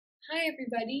Hi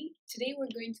everybody, today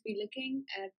we're going to be looking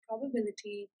at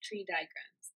probability tree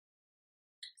diagrams.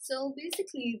 So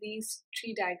basically these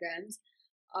tree diagrams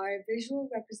are visual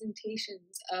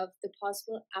representations of the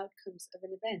possible outcomes of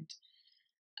an event.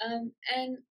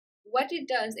 And what it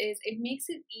does is it makes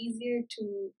it easier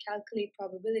to calculate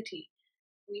probability.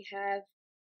 We have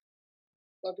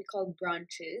what we call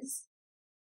branches,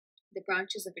 the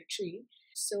branches of a tree.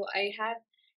 So I have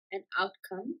an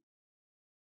outcome.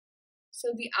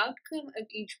 So the outcome of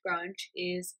each branch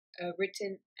is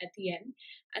written at the end,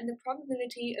 and the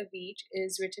probability of each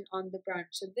is written on the branch.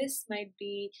 So this might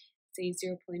be, say,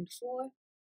 0.4,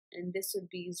 and this would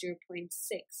be 0.6.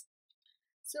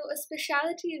 So a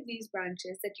speciality of these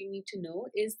branches that you need to know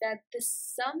is that the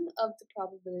sum of the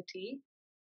probability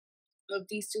of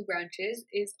these two branches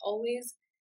is always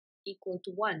equal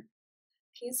to 1.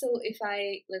 Okay, so if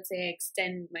let's say I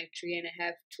extend my tree and I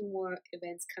have two more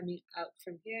events coming out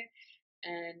from here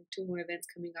and two more events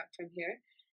coming out from here,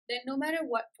 then no matter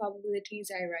what probabilities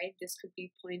I write, this could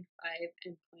be 0.5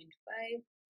 and 0.5,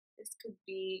 this could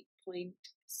be 0.7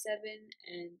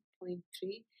 and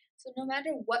 0.3. So no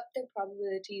matter what the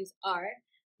probabilities are,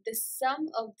 the sum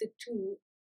of the two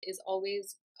is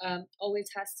always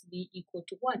has to be equal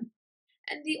to 1.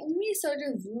 And the only sort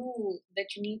of rule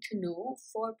that you need to know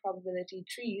for probability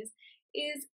trees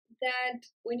is that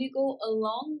when you go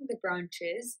along the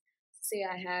branches, say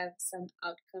I have some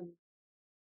outcome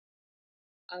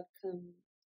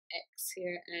X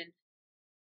here and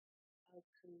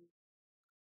outcome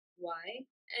Y,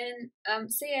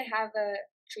 and say I have a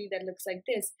tree that looks like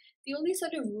this, the only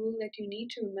sort of rule that you need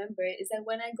to remember is that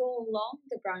when I go along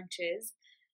the branches,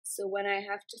 so when I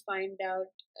have to find out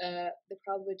the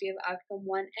probability of outcome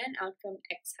 1 and outcome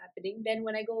X happening, then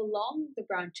when I go along the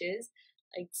branches,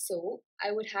 like so,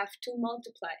 I would have to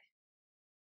multiply.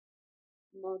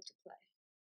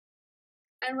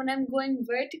 And when I'm going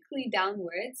vertically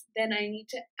downwards, then I need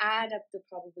to add up the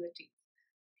probabilities.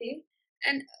 Okay?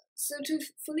 And so to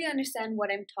fully understand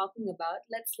what I'm talking about,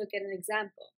 let's look at an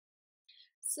example.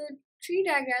 So tree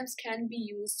diagrams can be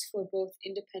used for both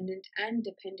independent and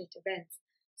dependent events.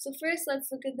 So first,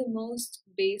 let's look at the most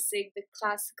basic, the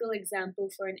classical example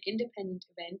for an independent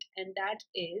event, and that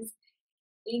is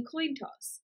a coin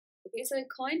toss. Okay, so a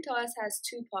coin toss has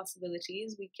two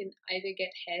possibilities. We can either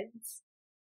get heads,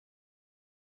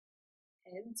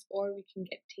 or we can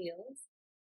get tails.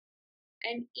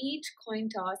 And each coin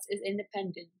toss is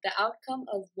independent. The outcome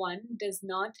of one does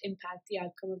not impact the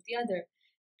outcome of the other.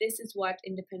 This is what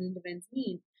independent events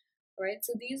mean. Alright,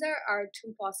 so these are our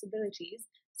two possibilities.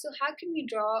 So how can we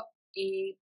draw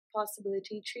a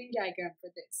possibility tree diagram for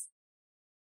this?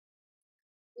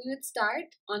 We would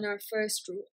start on our first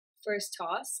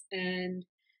toss, and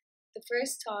the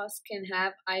first toss can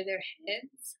have either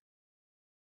heads,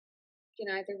 we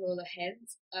can either roll a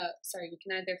heads, we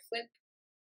can either flip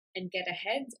and get a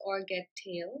heads or get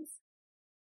tails,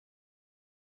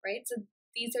 right? So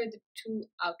these are the two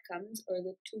outcomes or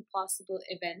the two possible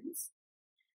events.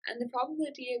 And the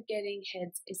probability of getting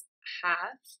heads is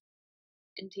half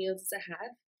and tails is a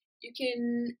half. You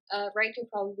can write your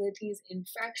probabilities in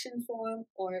fraction form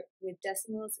or with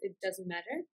decimals, it doesn't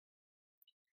matter.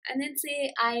 And then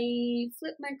say I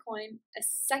flip my coin a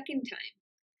second time.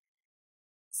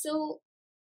 So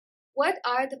what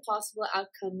are the possible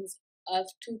outcomes of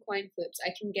two coin flips? I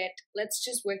can get, let's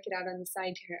just work it out on the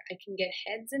side here. I can get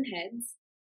heads and heads,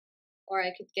 or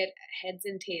I could get heads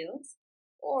and tails,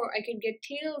 or I could get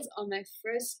tails on my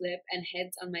first flip and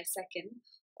heads on my second,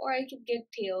 or I could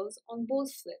get tails on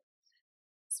both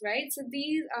flips, right? So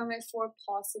these are my four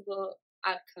possible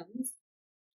outcomes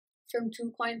from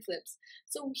two coin flips.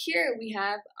 So here we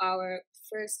have our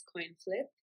first coin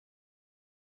flip,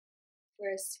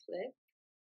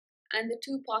 and the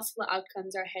two possible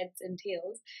outcomes are heads and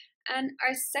tails. And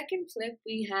our second flip,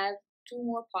 we have two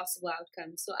more possible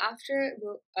outcomes. So after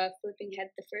flipping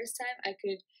head the first time, I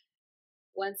could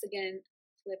once again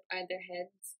flip either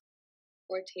heads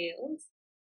or tails,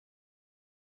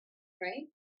 right?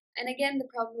 And again, the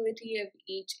probability of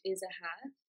each is a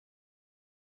half.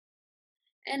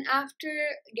 And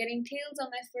after getting tails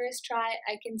on my first try,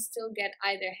 I can still get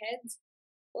either heads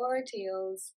or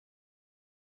tails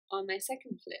on my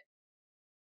second flip,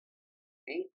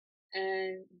 right?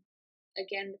 And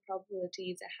again, the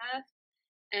probability is a half,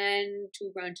 and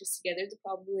two branches together, the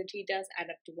probability does add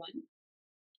up to 1.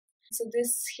 So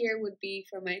this here would be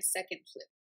for my second flip.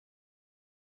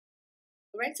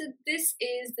 Alright, so this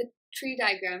is the tree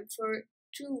diagram for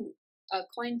two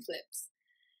coin flips.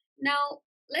 Now,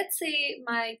 let's say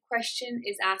my question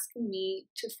is asking me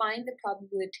to find the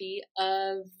probability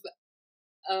of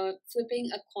flipping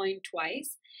a coin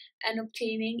twice and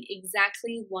obtaining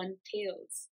exactly one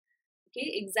tails.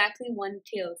 Okay, exactly one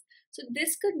tails. So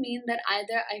this could mean that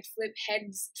either I flip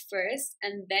heads first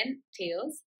and then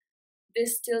tails.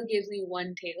 This still gives me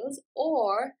one tails,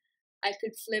 or I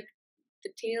could flip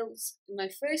the tails my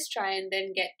first try and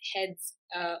then get heads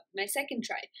my second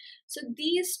try. So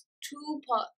these two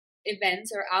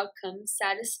events or outcomes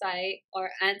satisfy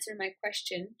or answer my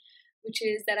question, which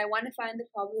is that I want to find the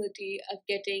probability of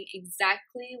getting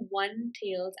exactly one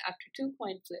tails after two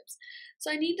coin flips.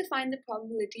 So I need to find the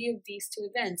probability of these two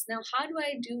events. Now, how do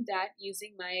I do that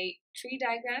using my tree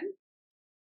diagram?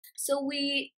 So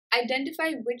we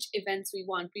identify which events we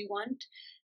want. We want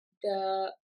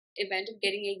the event of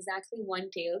getting exactly one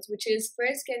tails, which is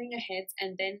first getting a heads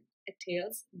and then a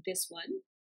tails, this one,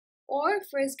 or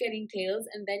first getting tails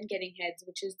and then getting heads,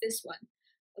 which is this one.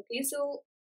 Okay, so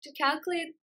to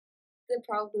calculate the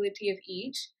probability of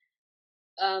each,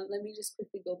 let me just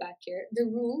quickly go back here. The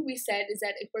rule we said is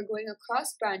that if we're going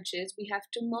across branches, we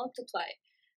have to multiply.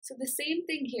 So the same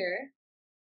thing here.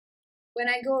 When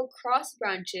I go across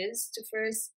branches to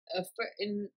first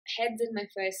in heads in my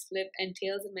first flip and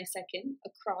tails in my second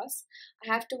across,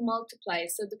 I have to multiply.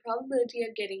 So the probability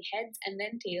of getting heads and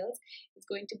then tails is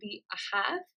going to be a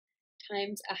half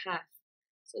times a half.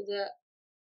 So the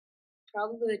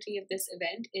probability of this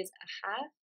event is a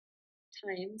half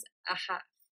times a half,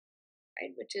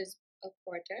 right, which is a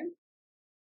quarter.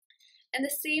 And the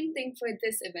same thing for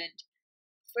this event.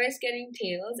 First getting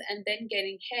tails and then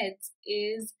getting heads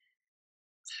is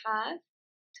half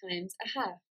times a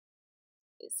half.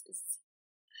 This is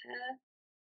half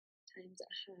times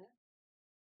a half,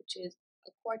 which is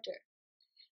a quarter.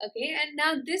 Okay, and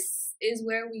now this is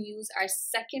where we use our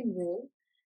second rule.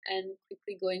 And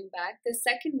quickly going back, the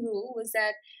second rule was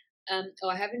that,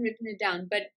 I haven't written it down,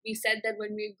 but we said that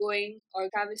when we're going or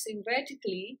traversing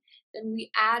vertically, then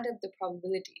we add up the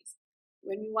probabilities.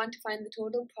 When we want to find the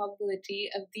total probability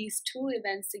of these two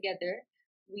events together,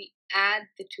 we add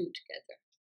the two together.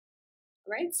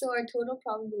 Right, so our total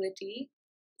probability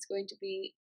is going to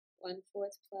be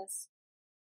 1/4 plus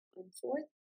 1/4,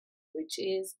 which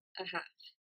is a half.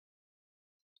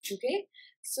 Okay,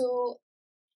 so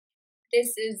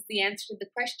this is the answer to the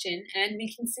question, and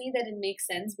we can see that it makes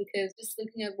sense because just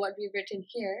looking at what we've written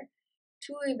here,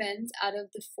 two events out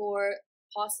of the four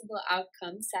possible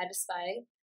outcomes satisfy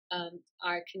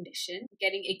our condition,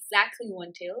 getting exactly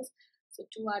one tails. So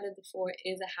 2 out of the 4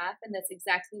 is a half, and that's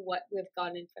exactly what we've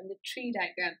gotten from the tree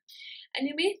diagram. And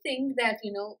you may think that,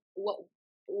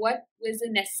 what was the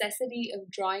necessity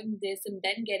of drawing this and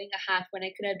then getting a half when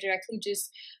I could have directly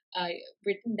just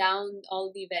written down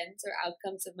all the events or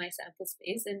outcomes of my sample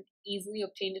space and easily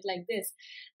obtained it like this.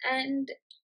 And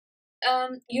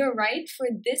you're right, for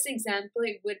this example,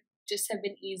 it would just have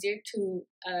been easier to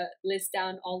list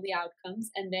down all the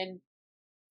outcomes and then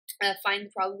find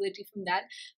the probability from that.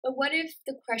 But what if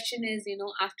the question is,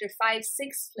 after 5,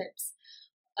 6 flips?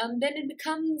 Then it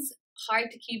becomes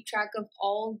hard to keep track of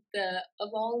all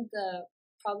the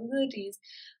probabilities,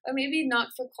 or maybe not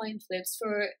for coin flips.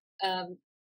 For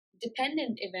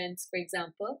dependent events, for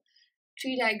example,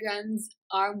 tree diagrams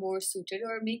are more suited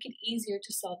or make it easier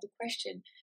to solve the question.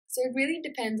 So it really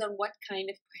depends on what kind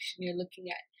of question you're looking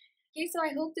at. Okay, so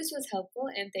I hope this was helpful,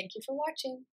 and thank you for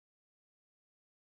watching.